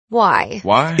Why?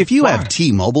 Why? If you have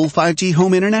T-Mobile 5G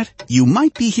home internet, you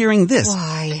might be hearing this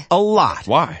Why? a lot.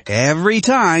 Why? Every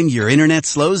time your internet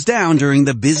slows down during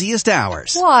the busiest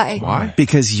hours. Why? Why?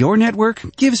 Because your network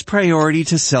gives priority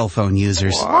to cell phone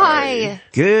users. Why?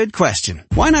 Good question.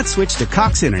 Why not switch to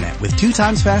Cox Internet with 2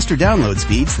 times faster download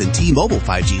speeds than T-Mobile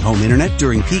 5G home internet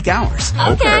during peak hours?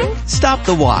 Okay. Stop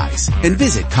the whys and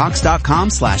visit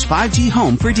cox.com/5G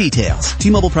home for details.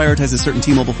 T-Mobile prioritizes certain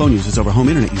T-Mobile phone users over home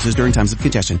internet users during times of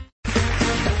congestion.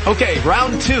 Okay,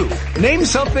 round 2. Name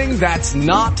something that's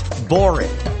not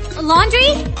boring. A laundry?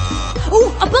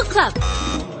 Ooh, a book club.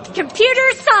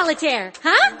 Computer solitaire,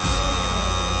 huh?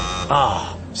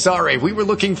 Ah, sorry, we were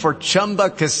looking for Chumba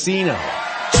Casino.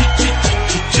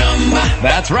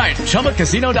 That's right,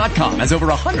 ChumbaCasino.com has over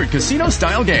 100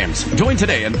 casino-style games. Join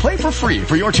today and play for free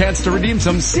for your chance to redeem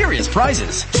some serious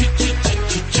prizes.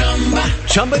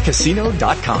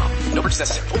 ChumbaCasino.com. No purchase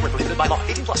necessary. Void where prohibited by law.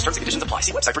 18+ terms and conditions apply.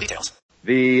 See website for details.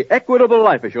 The Equitable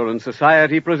Life Assurance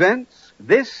Society presents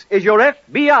This Is Your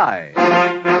FBI.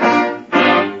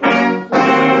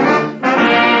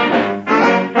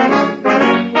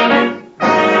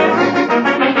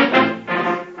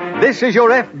 This is Your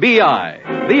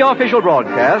FBI, the official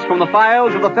broadcast from the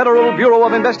files of the Federal Bureau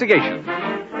of Investigation.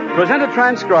 Presented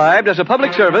transcribed as a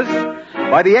public service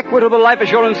by the Equitable Life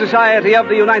Assurance Society of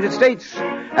the United States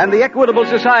and the Equitable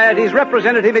Society's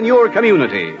representative in your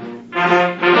community.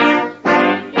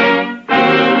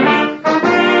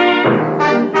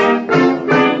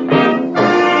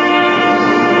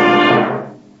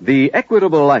 The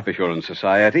Equitable Life Assurance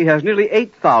Society has nearly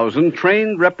 8,000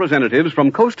 trained representatives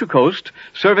from coast to coast,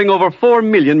 serving over 4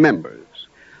 million members.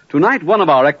 Tonight, one of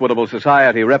our Equitable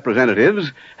Society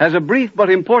representatives has a brief but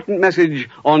important message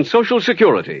on Social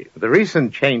Security. The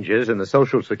recent changes in the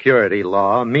Social Security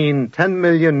law mean 10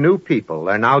 million new people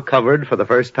are now covered for the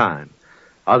first time.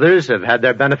 Others have had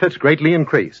their benefits greatly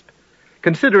increased.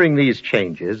 Considering these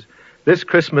changes, this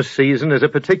Christmas season is a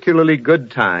particularly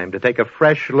good time to take a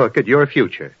fresh look at your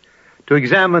future, to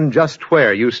examine just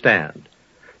where you stand.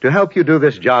 To help you do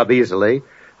this job easily,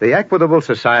 the Equitable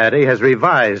Society has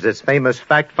revised its famous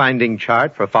fact-finding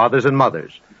chart for fathers and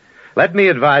mothers. Let me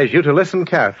advise you to listen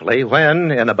carefully when,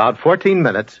 in about 14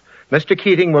 minutes, Mr.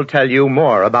 Keating will tell you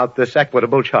more about this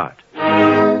Equitable chart.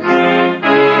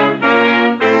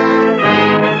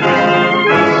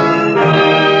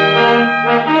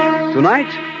 Tonight,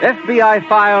 FBI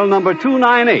file number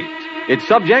 298. Its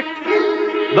subject,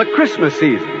 the Christmas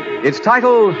season. Its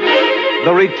title,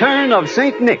 The Return of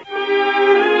St. Nick.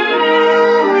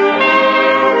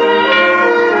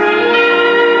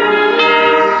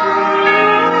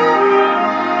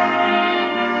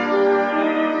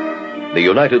 The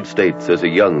United States is a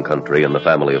young country in the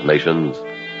family of nations,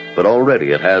 but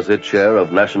already it has its share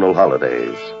of national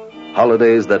holidays.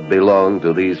 Holidays that belong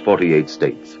to these 48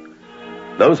 states.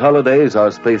 Those holidays are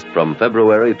spaced from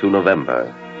February to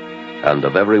November. And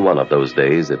of every one of those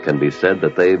days, it can be said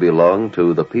that they belong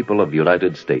to the people of the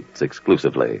United States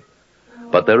exclusively.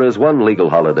 But there is one legal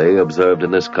holiday observed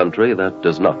in this country that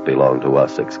does not belong to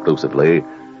us exclusively,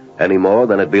 any more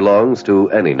than it belongs to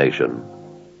any nation.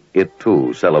 It,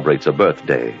 too, celebrates a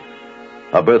birthday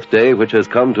which has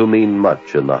come to mean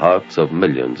much in the hearts of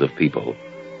millions of people.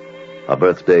 A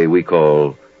birthday we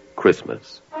call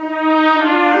Christmas.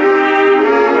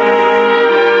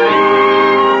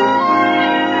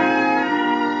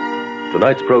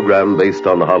 Tonight's program, based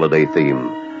on the holiday theme,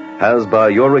 has, by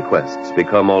your requests,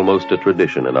 become almost a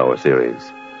tradition in our series.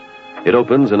 It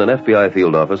opens in an FBI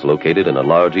field office located in a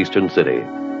large eastern city.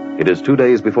 It is 2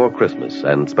 days before Christmas,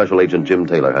 and Special Agent Jim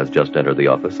Taylor has just entered the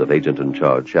office of Agent in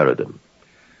Charge Sheridan.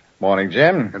 Morning,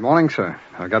 Jim. Good morning, sir.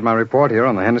 I got my report here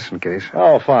on the Henderson case.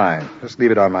 Oh, fine. Just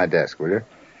leave it on my desk, will you?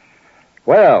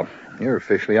 Well, you're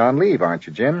officially on leave, aren't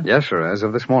you, Jim? Yes, sir, as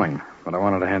of this morning. But I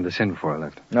wanted to hand this in before I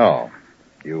left. No.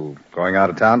 You going out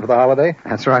of town for the holiday?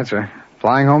 That's right, sir.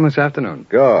 Flying home this afternoon.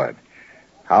 Good.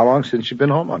 How long since you've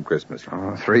been home on Christmas?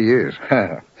 3 years.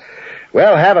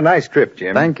 Well, have a nice trip,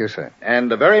 Jim. Thank you, sir.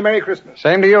 And a very Merry Christmas.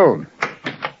 Same to you.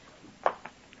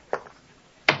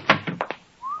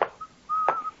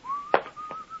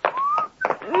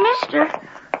 Mister.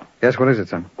 Yes, what is it,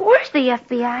 son? Where's the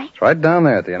FBI? It's right down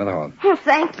there at the end of the hall. Oh,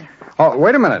 thank you. Oh,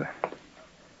 wait a minute.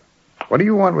 What do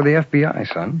you want with the FBI,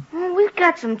 son? Well, we've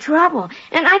got some trouble,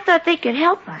 and I thought they could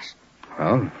help us.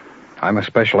 Well, I'm a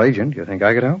special agent. You think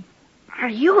I could help? Are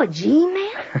you a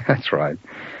G-man? That's right.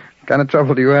 What kind of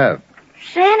trouble do you have?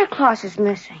 Santa Claus is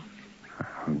missing.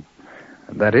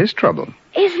 That is trouble.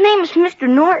 His name is Mr.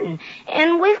 Norton,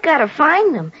 and we've got to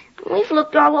find him. We've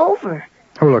looked all over.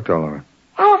 Who looked all over?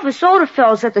 All of us older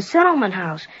fellows at the settlement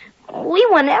house. We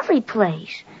went every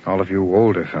place. All of you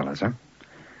older fellas, huh?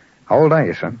 How old are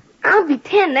you, son? I'll be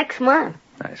 10 next month.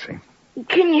 I see.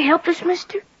 Can you help us,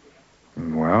 mister?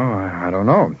 Well, I don't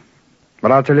know.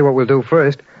 But I'll tell you what we'll do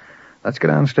first. Let's get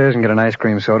downstairs and get an ice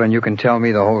cream soda, and you can tell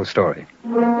me the whole story.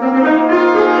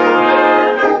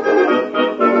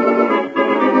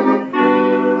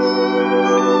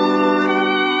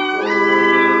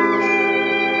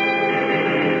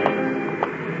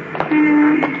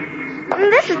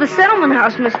 This is the settlement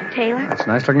house, Mr. Taylor. That's a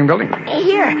nice-looking building.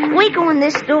 Here, we go in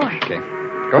this door. Okay.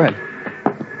 Go ahead.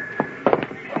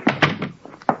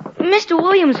 Mr.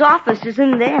 Williams' office is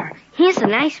in there. He's a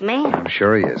nice man. I'm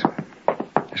sure he is.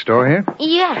 A store here?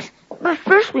 Yes, but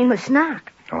first we must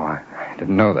knock. Oh, I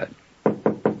didn't know that.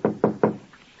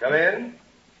 Come in.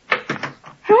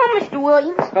 Hello, Mr.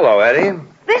 Williams. Hello, Eddie.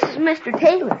 This is Mr.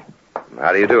 Taylor.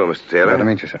 How do you do, Mr. Taylor? Glad to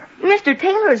meet you, sir. Mr.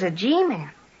 Taylor is a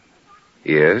G-man.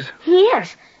 He is?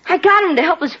 Yes, I got him to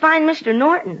help us find Mr.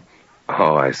 Norton.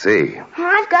 Oh, I see.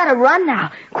 I've got to run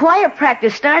now. Choir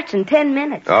practice starts in 10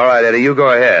 minutes. All right, Eddie, you go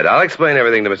ahead. I'll explain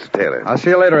everything to Mr. Taylor. I'll see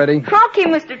you later, Eddie. Okay,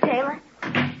 Mr. Taylor.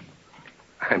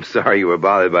 I'm sorry you were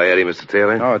bothered by Eddie, Mr.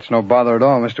 Taylor. Oh, it's no bother at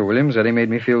all, Mr. Williams. Eddie made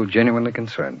me feel genuinely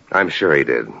concerned. I'm sure he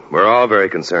did. We're all very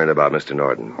concerned about Mr.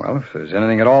 Norton. Well, if there's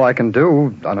anything at all I can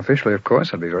do, unofficially, of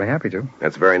course, I'd be very happy to.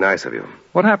 That's very nice of you.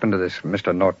 What happened to this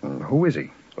Mr. Norton? Who is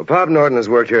he? Well, Pop Norton has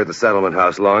worked here at the settlement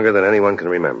house longer than anyone can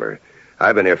remember.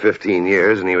 I've been here 15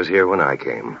 years, and he was here when I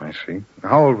came. I see.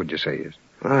 How old would you say he is?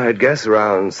 Well, I'd guess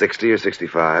around 60 or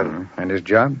 65. And his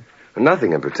job?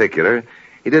 Nothing in particular.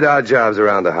 He did odd jobs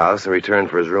around the house in return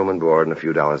for his room and board and a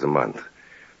few dollars a month.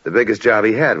 The biggest job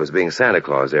he had was being Santa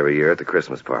Claus every year at the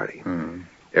Christmas party.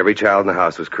 Every child in the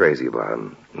house was crazy about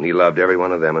him, and he loved every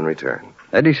one of them in return.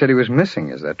 Eddie said he was missing.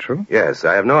 Is that true? Yes,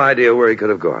 I have no idea where he could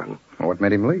have gone. Well, what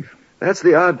made him leave? That's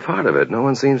the odd part of it. No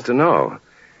one seems to know.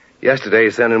 Yesterday,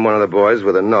 he sent in one of the boys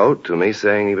with a note to me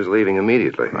saying he was leaving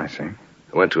immediately. I see. I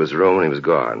went to his room, and he was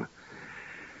gone.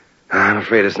 I'm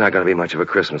afraid it's not going to be much of a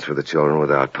Christmas for the children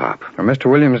without Pop. Well, Mr.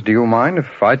 Williams, do you mind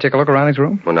if I take a look around his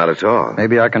room? Well, not at all.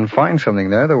 Maybe I can find something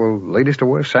there that will lead us to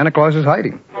where Santa Claus is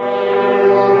hiding.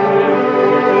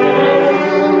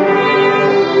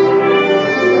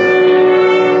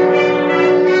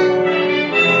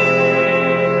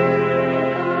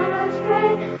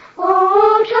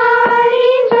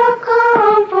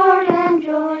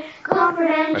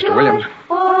 Mr. Williams.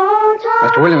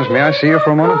 Mr. Williams, may I see you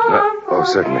for a moment? Oh,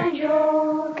 certainly.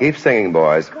 Keep singing,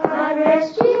 boys. Did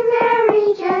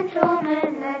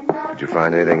you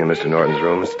find anything in Mr. Norton's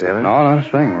room, Mr. Taylor? No, not a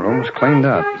thing. The room was cleaned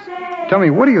up. Tell me,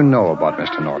 what do you know about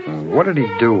Mr. Norton? What did he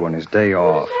do on his day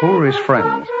off? Who were his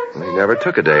friends? Well, he never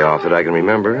took a day off that I can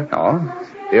remember. Oh?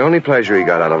 The only pleasure he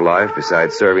got out of life,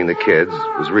 besides serving the kids,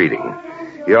 was reading.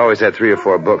 He always had 3 or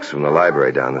 4 books from the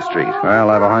library down the street. Well,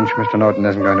 I have a hunch Mr. Norton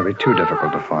isn't going to be too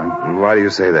difficult to find. And why do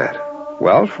you say that?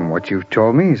 Well, from what you've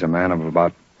told me, he's a man of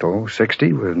about,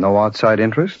 60 with no outside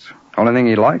interests. Only thing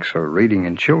he likes are reading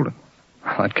and children.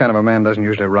 That kind of a man doesn't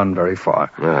usually run very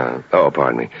far.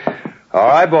 Pardon me. All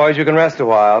right, boys, you can rest a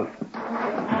while.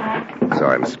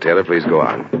 Sorry, Mr. Taylor, please go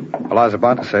on. Well, I was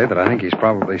about to say that I think he's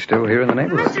probably still here in the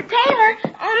neighborhood. Mr. Taylor!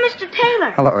 Oh, Mr.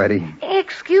 Taylor! Hello, Eddie.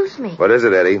 Excuse me. What is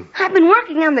it, Eddie? I've been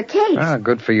working on the case. Ah,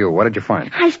 good for you. What did you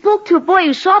find? I spoke to a boy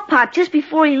who saw Pop just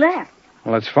before he left.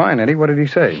 Well, that's fine, Eddie. What did he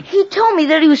say? He told me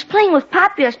that he was playing with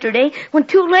Pop yesterday when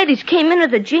 2 ladies came into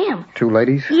the gym. 2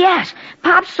 ladies? Yes.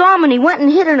 Pop saw him and he went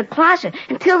and hid in a closet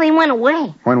until they went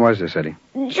away. When was this, Eddie?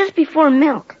 Just before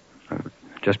milk.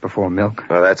 Just before milk?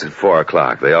 Well, that's at 4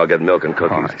 o'clock. They all get milk and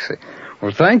cookies. Oh, I see.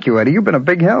 Well, thank you, Eddie. You've been a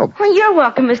big help. Well, you're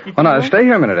welcome, Mr. Taylor. Oh, now, stay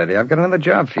here a minute, Eddie. I've got another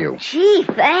job for you. Gee,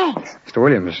 thanks. Mr.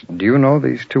 Williams, do you know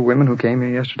these 2 women who came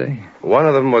here yesterday? One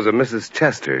of them was a Mrs.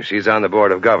 Chester. She's on the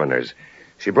board of governors.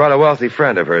 She brought a wealthy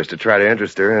friend of hers to try to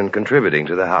interest her in contributing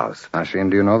to the house. I see.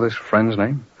 And do you know this friend's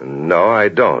name? No, I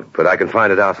don't, but I can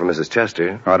find it out for Mrs.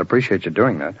 Chester. I'd appreciate you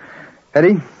doing that.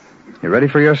 Eddie, you ready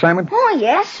for your assignment? Oh,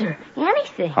 yes, sir.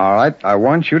 Anything. All right. I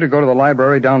want you to go to the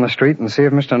library down the street and see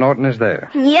if Mr. Norton is there.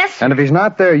 Yes, sir. And if he's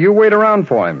not there, you wait around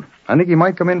for him. I think he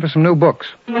might come in for some new books.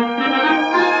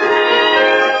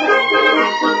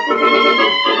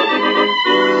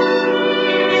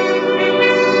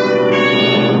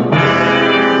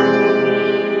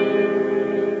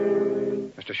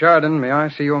 Mr. Sheridan, may I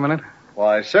see you a minute?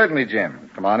 Why, certainly, Jim.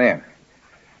 Come on in.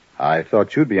 I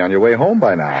thought you'd be on your way home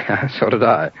by now. So did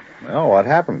I. Well, what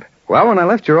happened? Well, when I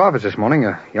left your office this morning,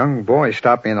 a young boy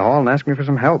stopped me in the hall and asked me for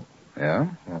some help. Yeah?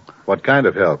 Well, what kind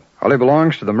of help? Well, he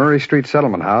belongs to the Murray Street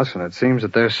Settlement House, and it seems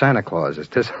that their Santa Claus has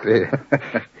disappeared.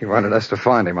 He wanted us to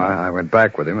find him. I went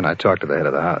back with him, and I talked to the head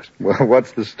of the house. Well,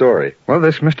 what's the story? Well,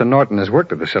 this Mr. Norton has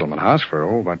worked at the settlement house for,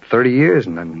 about 30 years,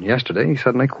 and then yesterday he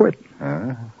suddenly quit.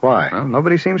 Why? Well,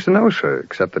 nobody seems to know, sir,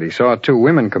 except that he saw 2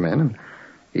 women come in, and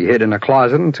he hid in a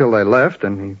closet until they left,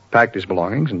 and he packed his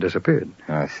belongings and disappeared.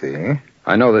 I see.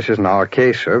 I know this isn't our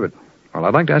case, sir, but, well,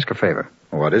 I'd like to ask a favor.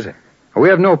 What is it? We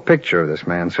have no picture of this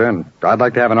man, sir, and I'd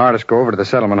like to have an artist go over to the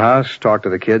settlement house, talk to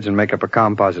the kids, and make up a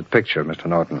composite picture of Mr.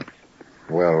 Norton.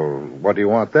 Well, what do you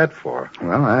want that for?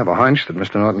 Well, I have a hunch that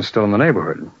Mr. Norton's still in the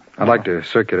neighborhood. I'd like to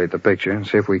circulate the picture and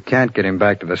see if we can't get him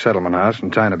back to the settlement house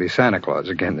in time to be Santa Claus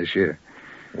again this year.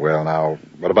 Well, now,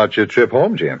 what about your trip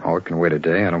home, Jim? Oh, it can wait a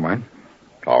day. I don't mind.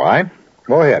 All right.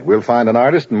 Go ahead. We'll find an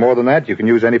artist, and more than that, you can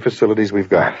use any facilities we've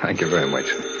got. Thank you very much.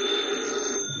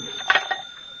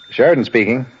 Sheridan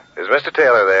speaking. Is Mr.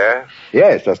 Taylor there?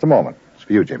 Yes, just a moment. It's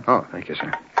for you, Jim. Oh, thank you,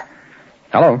 sir.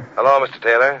 Hello. Hello, Mr.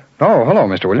 Taylor. Oh, hello,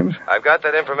 Mr. Williams. I've got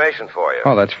that information for you.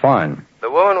 Oh, that's fine.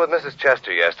 The woman with Mrs.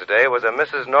 Chester yesterday was a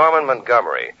Mrs. Norman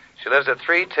Montgomery. She lives at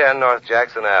 310 North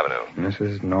Jackson Avenue.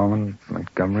 Mrs. Norman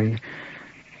Montgomery,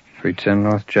 310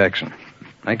 North Jackson.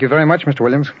 Thank you very much, Mr.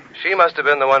 Williams. She must have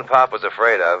been the one Pop was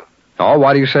afraid of. Oh,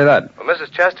 why do you say that? Well,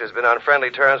 Mrs. Chester's been on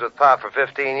friendly terms with Pop for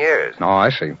 15 years. Oh, I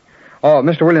see. Oh,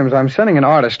 Mr. Williams, I'm sending an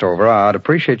artist over. I'd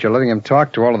appreciate you letting him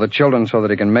talk to all of the children so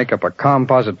that he can make up a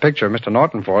composite picture of Mr.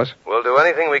 Norton for us. We'll do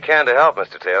anything we can to help,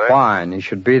 Mr. Taylor. Fine. He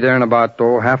should be there in about,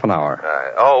 half an hour. All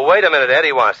right. Oh, wait a minute.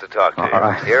 Eddie wants to talk to you. All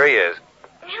right. Here he is.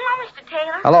 Hello, Mr.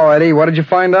 Taylor. Hello, Eddie. What did you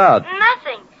find out?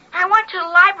 Nothing. I went to the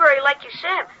library like you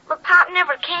said, but Pop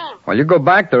never came. Well, you go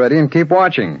back there, Eddie, and keep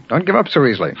watching. Don't give up so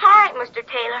easily. All right, Mr.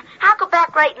 Taylor. I'll go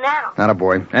back right now.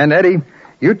 Attaboy. And, Eddie,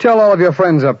 you tell all of your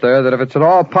friends up there that if it's at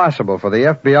all possible for the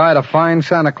FBI to find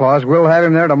Santa Claus, we'll have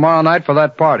him there tomorrow night for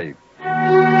that party.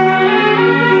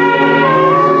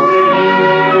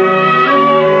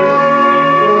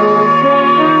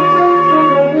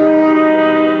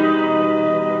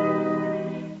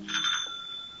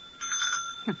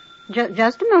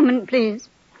 Just a moment, please.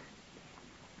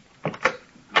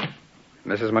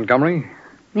 Mrs. Montgomery?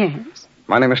 Yes.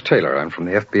 My name is Taylor. I'm from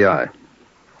the FBI.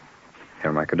 Here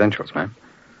are my credentials, ma'am.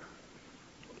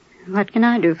 What can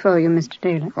I do for you, Mr.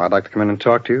 Taylor? Well, I'd like to come in and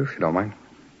talk to you, if you don't mind.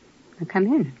 Well, come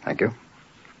in. Thank you.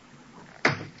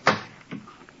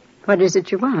 What is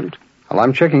it you want? Well,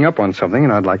 I'm checking up on something,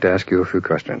 and I'd like to ask you a few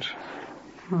questions.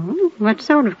 Oh, what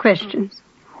sort of questions?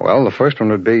 Well, the first one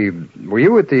would be, were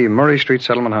you at the Murray Street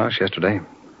Settlement House yesterday?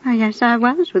 Oh, yes, I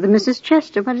was, with Mrs.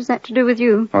 Chester. What has that to do with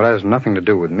you? Well, it has nothing to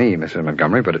do with me, Mrs.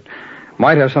 Montgomery, but it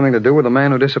might have something to do with the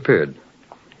man who disappeared.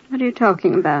 What are you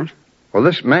talking about? Well,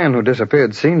 this man who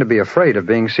disappeared seemed to be afraid of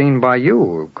being seen by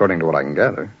you, according to what I can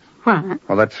gather. Why?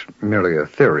 Well, that's merely a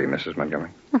theory, Mrs.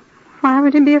 Montgomery. Why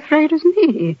would he be afraid of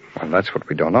me? Well, that's what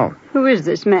we don't know. Who is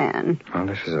this man? Well,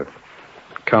 this is a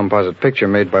composite picture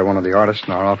made by one of the artists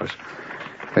in our office.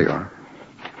 There you are.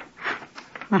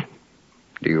 What?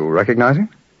 Do you recognize him?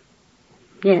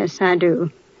 Yes, I do.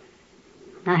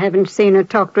 I haven't seen or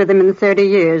talked with him in 30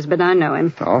 years, but I know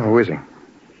him. Oh, who is he?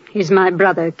 He's my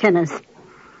brother, Kenneth.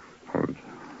 Well,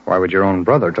 why would your own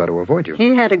brother try to avoid you?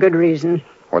 He had a good reason.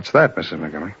 What's that, Mrs.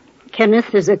 Montgomery?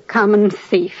 Kenneth is a common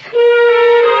thief.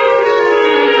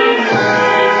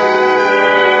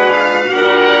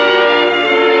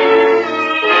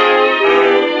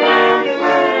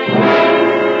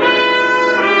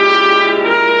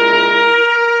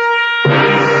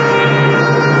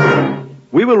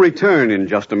 We will return in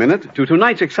just a minute to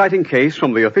tonight's exciting case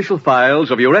from the official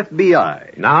files of your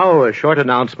FBI. Now, a short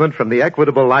announcement from the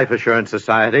Equitable Life Assurance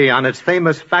Society on its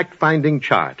famous fact-finding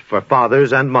chart for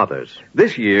fathers and mothers.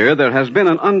 This year, there has been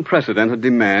an unprecedented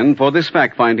demand for this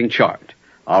fact-finding chart.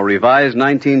 Our revised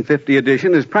 1950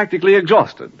 edition is practically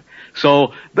exhausted.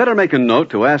 So, better make a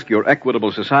note to ask your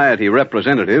Equitable Society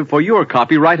representative for your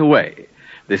copy right away.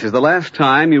 This is the last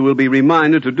time you will be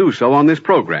reminded to do so on this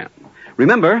program.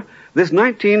 Remember, this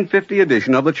 1950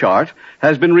 edition of the chart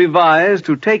has been revised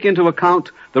to take into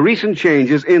account the recent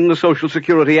changes in the Social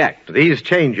Security Act. These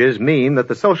changes mean that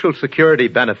the Social Security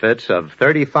benefits of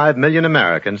 35 million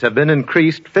Americans have been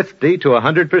increased 50 to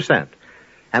 100%.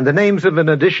 And the names of an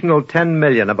additional 10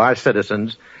 million of our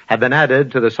citizens have been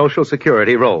added to the Social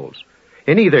Security rolls.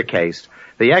 In either case,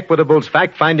 the Equitable's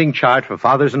fact-finding chart for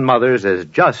fathers and mothers is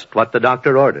just what the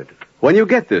doctor ordered. When you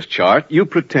get this chart, you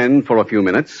pretend for a few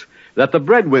minutes that the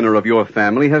breadwinner of your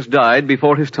family has died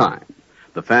before his time.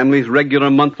 The family's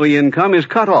regular monthly income is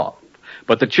cut off,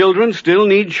 but the children still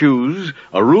need shoes,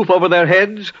 a roof over their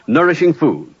heads, nourishing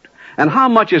food. And how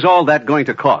much is all that going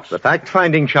to cost? The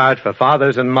fact-finding chart for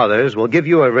fathers and mothers will give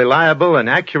you a reliable and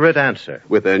accurate answer.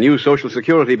 With their new Social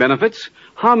Security benefits,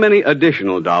 how many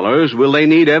additional dollars will they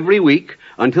need every week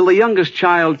until the youngest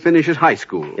child finishes high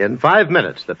school? In 5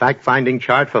 minutes, the fact-finding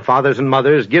chart for fathers and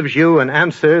mothers gives you an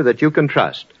answer that you can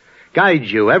trust.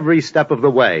 Guides you every step of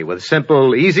the way with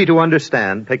simple,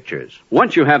 easy-to-understand pictures.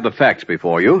 Once you have the facts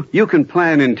before you, you can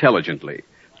plan intelligently.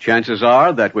 Chances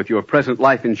are that with your present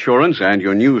life insurance and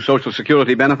your new Social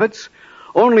Security benefits,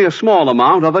 only a small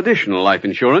amount of additional life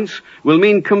insurance will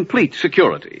mean complete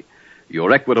security.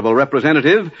 Your Equitable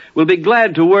representative will be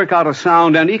glad to work out a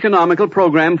sound and economical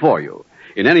program for you.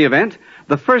 In any event,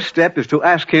 the first step is to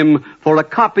ask him for a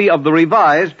copy of the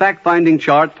revised fact-finding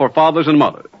chart for fathers and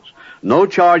mothers. No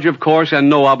charge, of course, and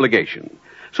no obligation.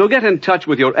 So get in touch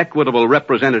with your Equitable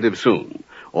representative soon.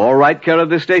 Or write care of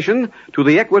this station to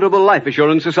the Equitable Life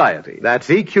Assurance Society. That's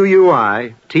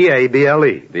EQUITABLE.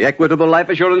 The Equitable Life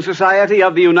Assurance Society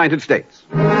of the United States.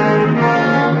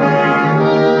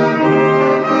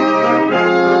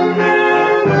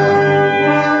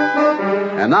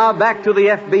 And now back to the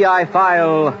FBI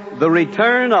file, The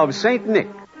Return of St. Nick.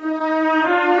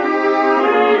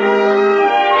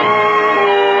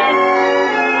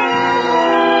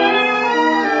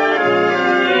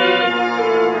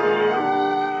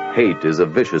 Hate is a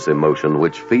vicious emotion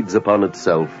which feeds upon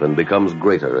itself and becomes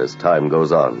greater as time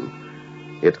goes on.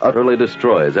 It utterly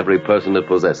destroys every person it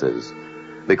possesses,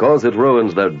 because it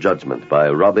ruins their judgment by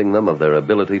robbing them of their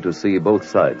ability to see both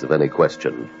sides of any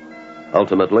question.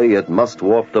 Ultimately, it must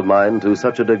warp the mind to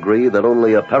such a degree that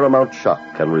only a paramount shock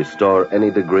can restore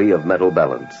any degree of mental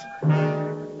balance.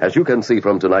 As you can see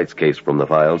from tonight's case from the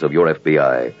files of your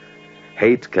FBI,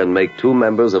 hate can make two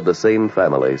members of the same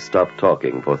family stop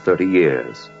talking for 30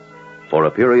 years. For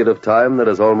a period of time that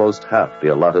is almost half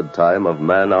the allotted time of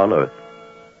man on earth.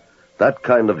 That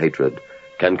kind of hatred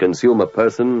can consume a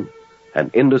person, an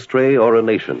industry, or a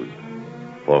nation.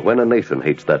 For when a nation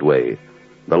hates that way,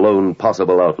 the lone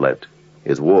possible outlet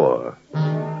is war.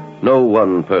 No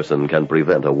one person can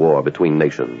prevent a war between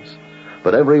nations,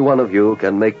 but every one of you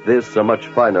can make this a much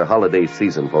finer holiday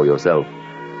season for yourself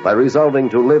by resolving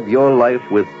to live your life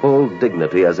with full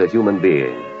dignity as a human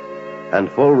being, and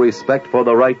full respect for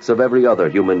the rights of every other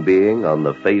human being on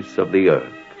the face of the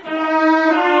earth.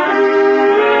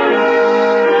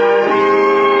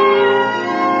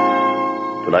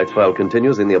 Tonight's file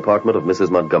continues in the apartment of Mrs.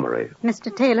 Montgomery.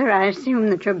 Mr. Taylor, I assume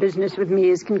that your business with me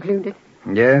is concluded.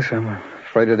 Yes, I'm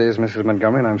afraid it is, Mrs.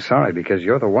 Montgomery, and I'm sorry, because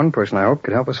you're the one person I hope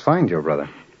could help us find your brother.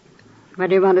 What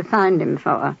do you want to find him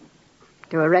for?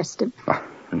 To arrest him? Oh,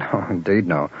 no, indeed,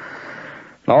 no.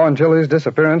 No, until his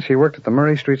disappearance, he worked at the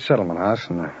Murray Street Settlement House,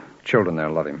 and the children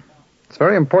there love him. It's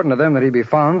very important to them that he be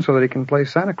found so that he can play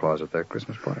Santa Claus at their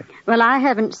Christmas party. Well, I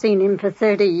haven't seen him for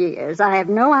 30 years. I have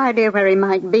no idea where he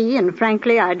might be, and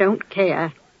frankly, I don't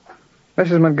care.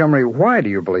 Mrs. Montgomery, why do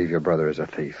you believe your brother is a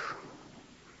thief?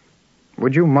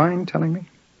 Would you mind telling me?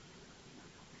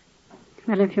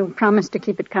 Well, if you'll promise to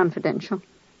keep it confidential.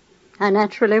 I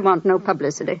naturally want no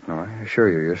publicity. No, I assure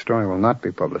you, your story will not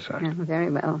be publicized. Oh, very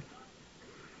well.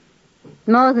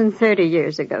 More than 30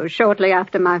 years ago, shortly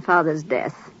after my father's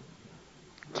death,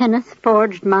 Kenneth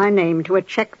forged my name to a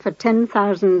check for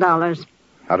 $10,000.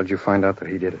 How did you find out that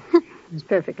he did it? It was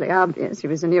perfectly obvious. He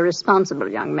was an irresponsible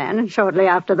young man, and shortly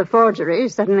after the forgery, he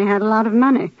suddenly had a lot of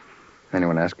money.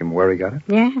 Anyone ask him where he got it?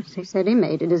 Yes, he said he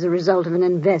made it as a result of an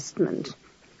investment.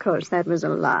 Of course, that was a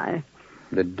lie.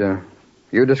 Did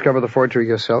you discover the forgery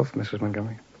yourself, Mrs.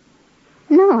 Montgomery?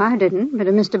 No, I didn't, but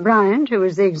a Mr. Bryant, who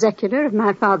was the executor of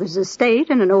my father's estate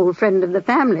and an old friend of the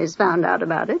family's, found out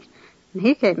about it. And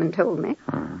he came and told me.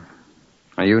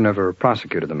 Now, you never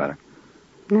prosecuted the matter?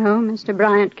 No, Mr.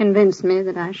 Bryant convinced me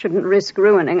that I shouldn't risk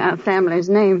ruining our family's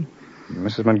name.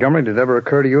 Mrs. Montgomery, did it ever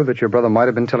occur to you that your brother might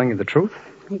have been telling you the truth?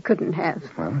 He couldn't have.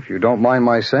 Well, if you don't mind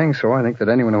my saying so, I think that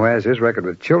anyone who has his record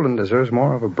with children deserves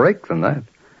more of a break than that.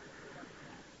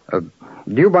 Do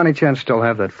you by any chance still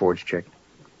have that forged check?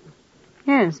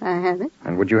 Yes, I have it.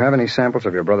 And would you have any samples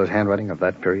of your brother's handwriting of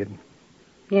that period?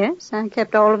 Yes, I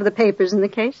kept all of the papers in the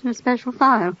case in a special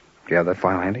file. Do you have that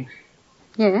file handy?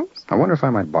 Yes. I wonder if I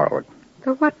might borrow it.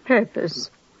 For what purpose?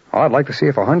 Oh, I'd like to see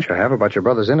if a hunch I have about your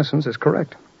brother's innocence is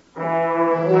correct.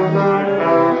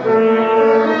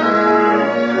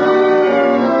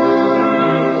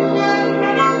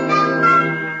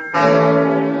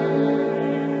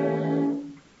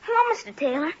 Hello, Mr.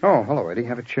 Taylor. Oh, hello, Eddie.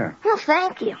 Have a chair. Well,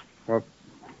 thank you. Well,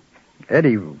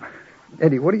 Eddie,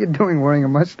 what are you doing wearing a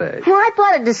mustache? Well, I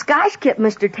bought a disguise kit,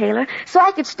 Mr. Taylor, so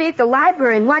I could stay at the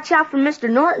library and watch out for Mr.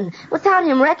 Norton without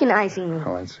him recognizing me.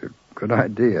 Oh, that's a good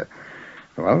idea.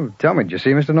 Well, tell me, did you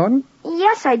see Mr. Norton?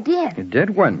 Yes, I did. You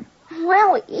did? When?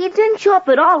 Well, he didn't show up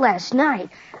at all last night.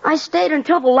 I stayed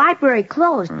until the library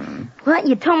closed. But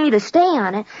you told me to stay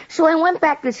on it, so I went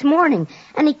back this morning,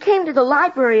 and he came to the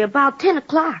library about 10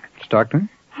 o'clock. Did you talk to him?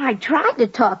 I tried to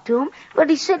talk to him, but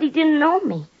he said he didn't know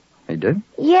me. He did?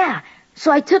 Yeah,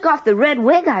 so I took off the red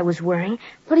wig I was wearing,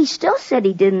 but he still said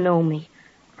he didn't know me.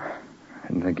 I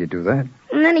didn't think he'd do that.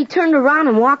 And then he turned around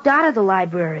and walked out of the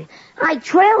library. I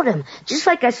trailed him, just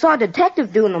like I saw a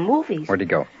detective do in the movies. Where'd he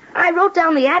go? I wrote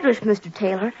down the address, Mr.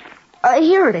 Taylor.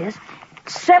 Here it is.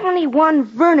 71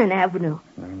 Vernon Avenue.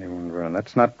 71 Vernon.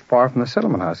 That's not far from the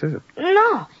settlement house, is it?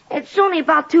 No, it's only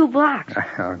about 2 blocks.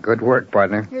 Good work,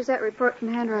 partner. Here's that report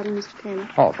from handwriting, Mr. Taylor.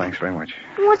 Oh, thanks very much.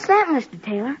 What's that, Mr.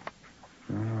 Taylor?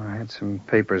 Oh, I had some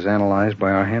papers analyzed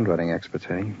by our handwriting experts,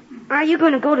 Eddie. Are you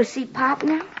going to go to see Pop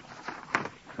now?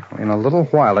 In a little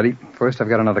while, Eddie. First, I've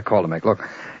got another call to make. Look,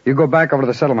 you go back over to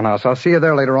the settlement house. I'll see you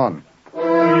there later on.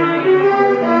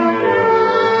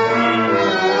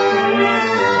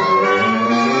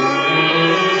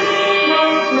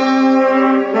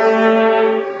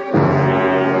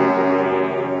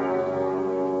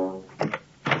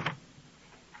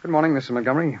 Good morning, Mrs.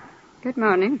 Montgomery. Good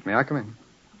morning. May I come in?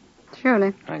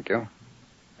 Surely. Thank you.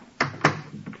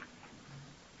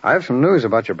 I have some news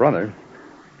about your brother.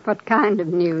 What kind of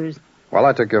news? Well,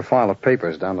 I took your file of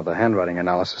papers down to the handwriting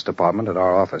analysis department at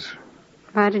our office.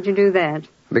 Why did you do that?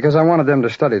 Because I wanted them to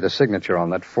study the signature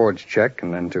on that forged check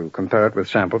and then to compare it with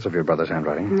samples of your brother's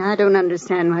handwriting. I don't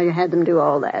understand why you had them do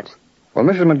all that. Well,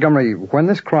 Mrs. Montgomery, when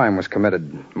this crime was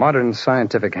committed, modern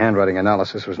scientific handwriting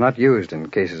analysis was not used in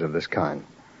cases of this kind.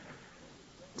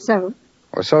 So?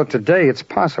 Well, so today it's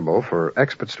possible for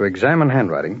experts to examine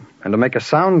handwriting and to make a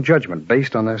sound judgment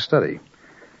based on their study.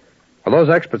 Well, those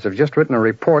experts have just written a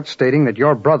report stating that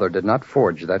your brother did not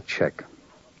forge that check.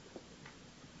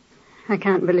 I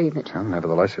can't believe it. Well,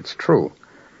 nevertheless, it's true.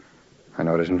 I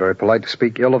know it isn't very polite to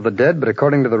speak ill of the dead, but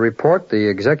according to the report, the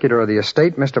executor of the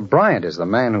estate, Mr. Bryant, is the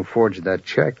man who forged that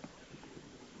check.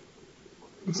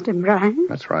 Mr. Bryant?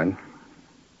 That's right.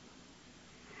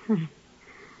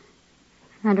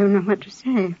 I don't know what to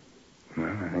say.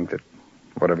 Well, I think that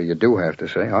whatever you do have to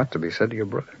say ought to be said to your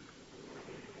brother.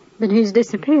 But he's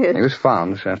disappeared. He was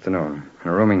found this afternoon in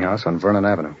a rooming house on Vernon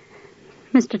Avenue.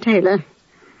 Mr. Taylor,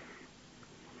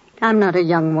 I'm not a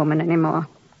young woman anymore.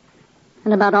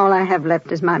 And about all I have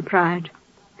left is my pride.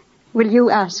 Will you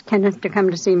ask Kenneth to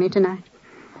come to see me tonight?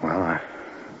 Well,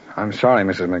 I'm sorry,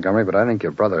 Mrs. Montgomery, but I think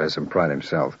your brother has some pride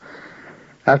himself.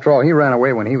 After all, he ran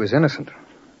away when he was innocent.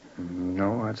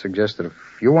 No, I'd suggest that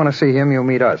if you want to see him, you'll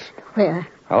meet us. Where?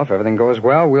 Well, if everything goes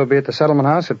well, we'll be at the settlement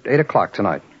house at 8 o'clock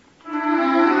tonight.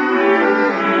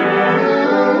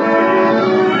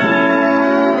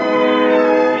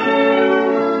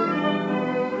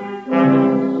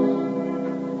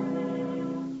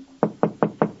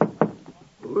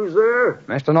 Who's there?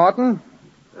 Mr. Norton?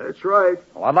 That's right.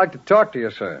 Well, I'd like to talk to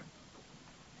you, sir.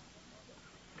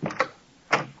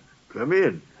 Come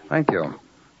in. Thank you.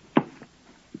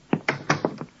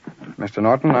 Mr.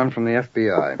 Norton, I'm from the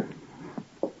FBI.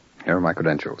 Here are my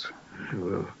credentials.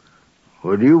 Well,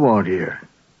 what do you want here?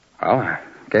 Well, I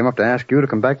came up to ask you to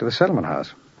come back to the settlement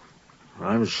house.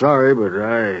 I'm sorry, but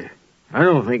I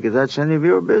don't think that's any of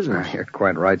your business. You're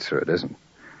quite right, sir. It isn't.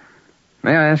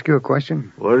 May I ask you a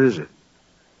question? What is it?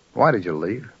 Why did you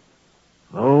leave?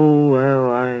 Oh,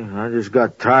 well, I just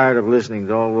got tired of listening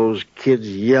to all those kids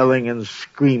yelling and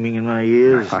screaming in my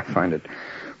ears. I find it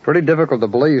pretty difficult to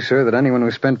believe, sir, that anyone who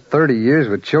spent 30 years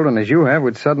with children as you have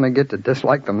would suddenly get to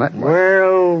dislike them that much.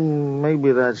 Well,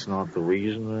 maybe that's not the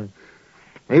reason.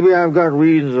 Maybe I've got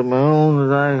reasons of my own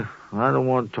that I don't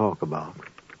want to talk about.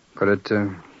 Could it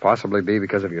possibly be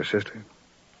because of your sister?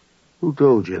 Who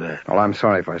told you that? Well, I'm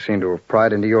sorry if I seem to have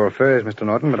pried into your affairs, Mr.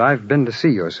 Norton, but I've been to see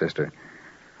your sister.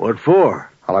 What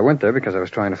for? Well, I went there because I was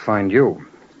trying to find you.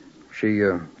 She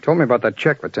told me about that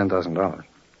check for $10,000.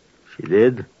 She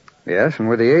did? Yes, and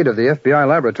with the aid of the FBI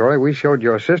laboratory, we showed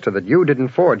your sister that you didn't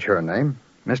forge her name.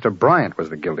 Mr. Bryant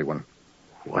was the guilty one.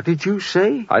 What did you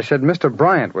say? I said Mr.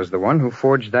 Bryant was the one who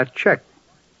forged that check.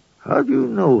 How do you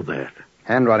know that?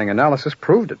 Handwriting analysis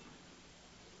proved it.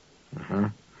 Uh-huh.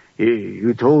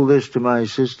 You told this to my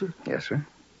sister? Yes, sir.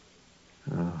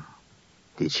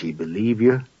 Did she believe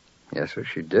you? Yes, sir,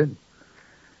 she did.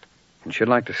 And she'd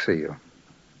like to see you.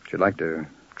 She'd like to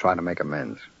try to make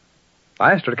amends.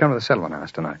 I asked her to come to the settlement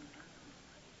house tonight.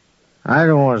 I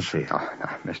don't want to see her. Oh,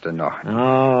 no, Mr. Norton.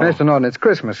 No. Mr. Norton, it's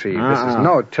Christmas Eve. This is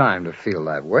no time to feel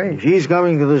that way. If she's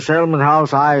coming to the settlement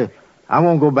house, I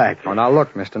won't go back. Oh, now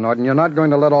look, Mr. Norton, you're not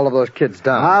going to let all of those kids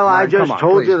down. Well, I just come on,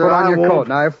 told please, you that put on I your won't. coat.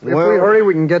 Now, if we hurry,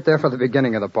 we can get there for the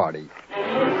beginning of the party.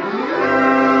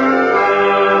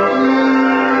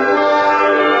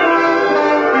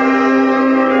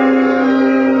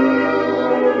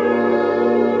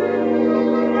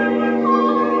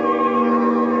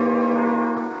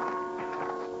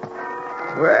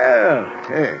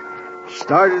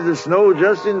 started to snow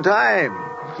just in time.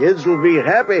 Kids will be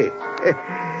happy.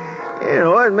 You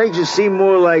know, it makes it seem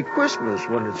more like Christmas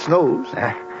when it snows.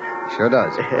 Sure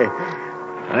does.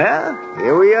 Well,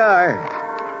 here we are.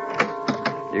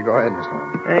 You go ahead, Mr.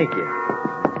 Norman. Thank you.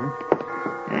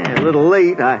 A little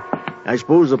late. I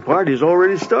suppose the party's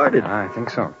already started. I think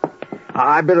so.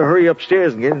 I better hurry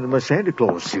upstairs and get into my Santa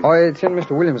Claus suit. Oh, it's in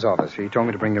Mr. Williams' office. He told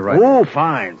me to bring you right in. Oh,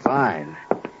 fine.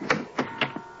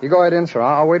 You go ahead in, sir.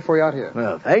 I'll wait for you out here.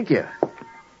 Well, thank you.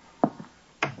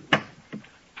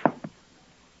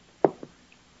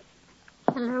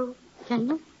 Hello,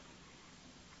 Kenneth.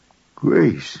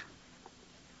 Grace.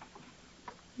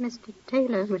 Mr.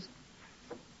 Taylor was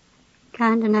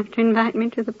kind enough to invite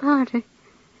me to the party.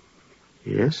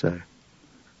 Yes, I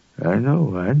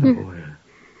know.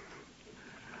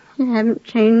 You haven't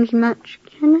changed much,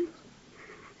 Kenneth.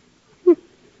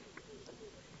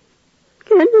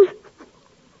 Kenneth.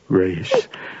 Grace.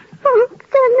 Oh,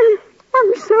 Kenneth,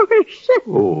 I'm so ashamed.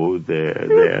 Oh,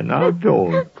 there. Now,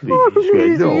 don't, please. All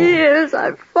these Don't. years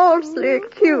I've falsely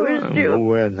accused you. Oh,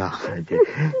 well, now,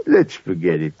 let's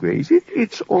forget it, Grace.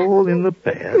 It's all in the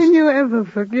past. Will you ever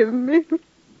forgive me?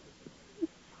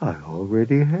 I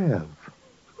already have.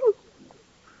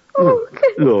 Oh,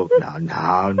 Look,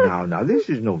 now. This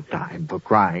is no time for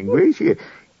crying, Grace. Here's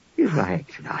my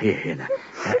handkerchief. Now, here. Now.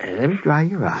 Let me dry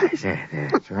your eyes.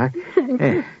 That's right.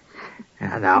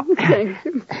 Now, thank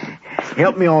you.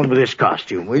 Help me on with this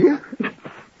costume, will you?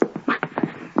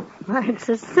 Why, it's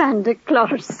a Santa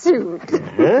Claus suit.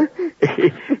 Huh?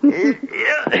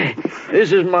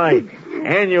 This is my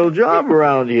annual job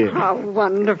around here. How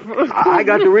wonderful. I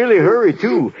got to really hurry,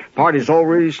 too. Party's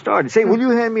already started. Say, will you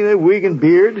hand me that wig and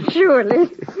beard? Surely.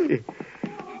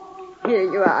 Here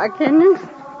you are, Kenneth.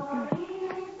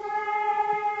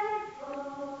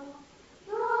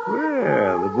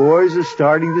 Well, the boys are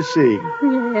starting to sing.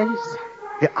 Yes.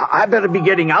 Yeah, I better be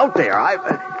getting out there.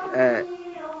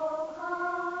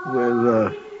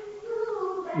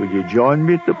 Will you join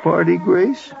me at the party,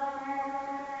 Grace?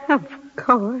 Of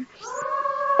course.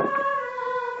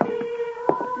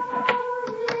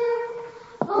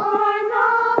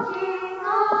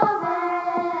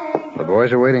 The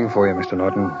boys are waiting for you, Mr.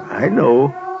 Norton. I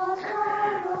know.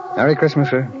 Merry Christmas,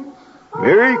 sir.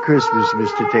 Merry Christmas,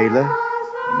 Mr. Taylor.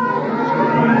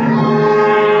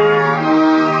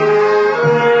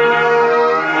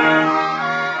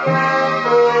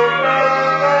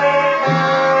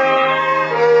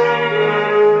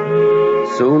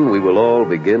 Soon we will all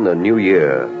begin a new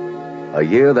year. A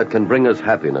year that can bring us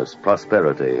happiness,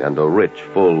 prosperity, and a rich,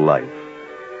 full life.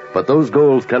 But those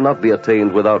goals cannot be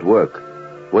attained without work,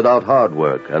 without hard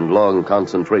work and long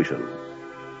concentration.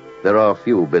 There are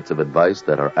few bits of advice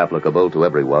that are applicable to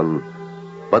everyone,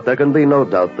 but there can be no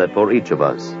doubt that for each of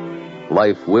us,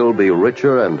 life will be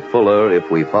richer and fuller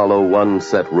if we follow one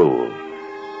set rule.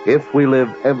 If we live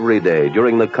every day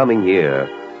during the coming year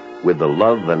with the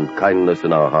love and kindness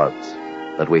in our hearts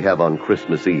that we have on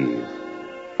Christmas Eve.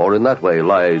 For in that way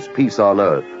lies peace on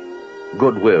earth,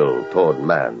 goodwill toward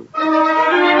man.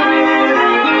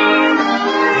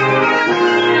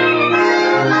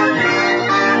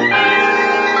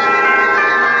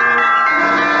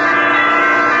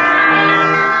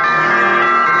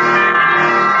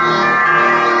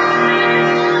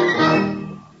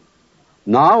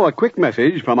 Now, a quick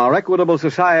message from our Equitable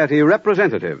Society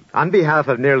representative. On behalf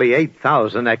of nearly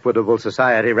 8,000 Equitable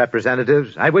Society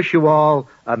representatives, I wish you all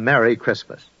a Merry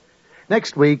Christmas.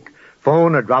 Next week,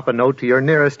 phone or drop a note to your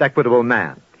nearest Equitable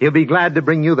man. He'll be glad to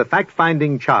bring you the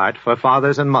fact-finding chart for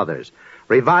fathers and mothers,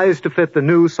 revised to fit the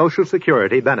new Social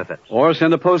Security benefits. Or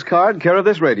send a postcard, care of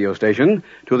this radio station,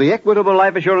 to the Equitable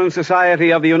Life Assurance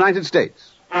Society of the United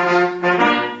States.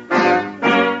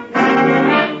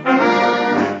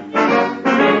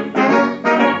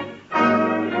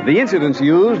 The incidents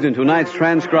used in tonight's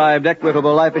transcribed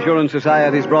Equitable Life Assurance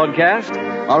Society's broadcast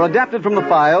are adapted from the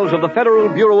files of the Federal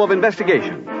Bureau of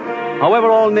Investigation.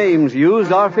 However, all names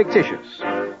used are fictitious,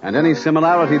 and any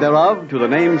similarity thereof to the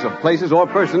names of places or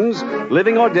persons,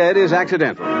 living or dead, is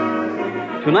accidental.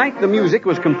 Tonight, the music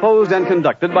was composed and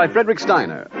conducted by Frederick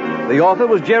Steiner. The author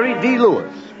was Jerry D.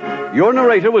 Lewis. Your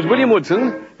narrator was William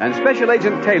Woodson, and Special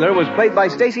Agent Taylor was played by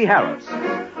Stacey Harris.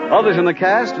 Others in the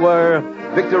cast were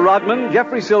Victor Rodman,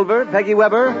 Jeffrey Silver, Peggy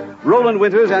Weber, Roland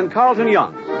Winters, and Carlton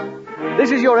Young. This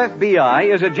Is Your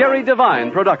FBI is a Jerry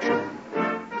Devine production.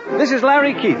 This is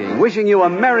Larry Keating wishing you a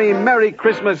Merry, Merry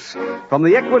Christmas from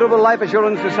the Equitable Life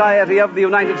Assurance Society of the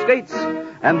United States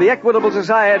and the Equitable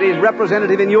Society's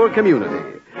representative in your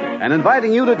community, and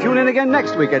inviting you to tune in again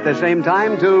next week at the same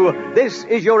time to This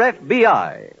Is Your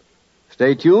FBI.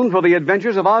 Stay tuned for the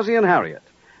adventures of Ozzie and Harriet,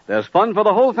 There's fun for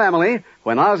the whole family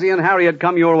when Ozzie and Harriet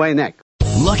come your way next.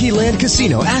 Lucky Land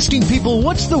Casino, asking people,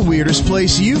 what's the weirdest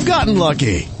place you've gotten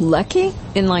lucky? Lucky?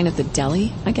 In line at the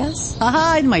deli, I guess?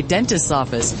 Aha, in my dentist's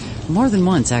office. More than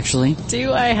once, actually.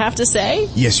 Do I have to say?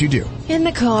 Yes, you do. In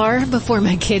the car before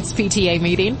my kids' PTA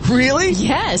meeting. Really?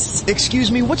 Yes. Excuse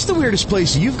me, what's the weirdest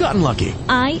place you've gotten lucky?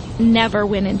 I never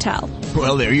win and tell.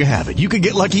 Well, there you have it. You can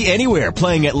get lucky anywhere,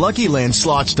 playing at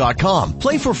LuckyLandSlots.com.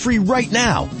 Play for free right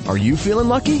now. Are you feeling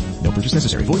lucky? No purchase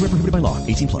necessary. Void where prohibited by law.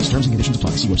 18+. Terms and conditions apply.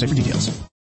 See website for details.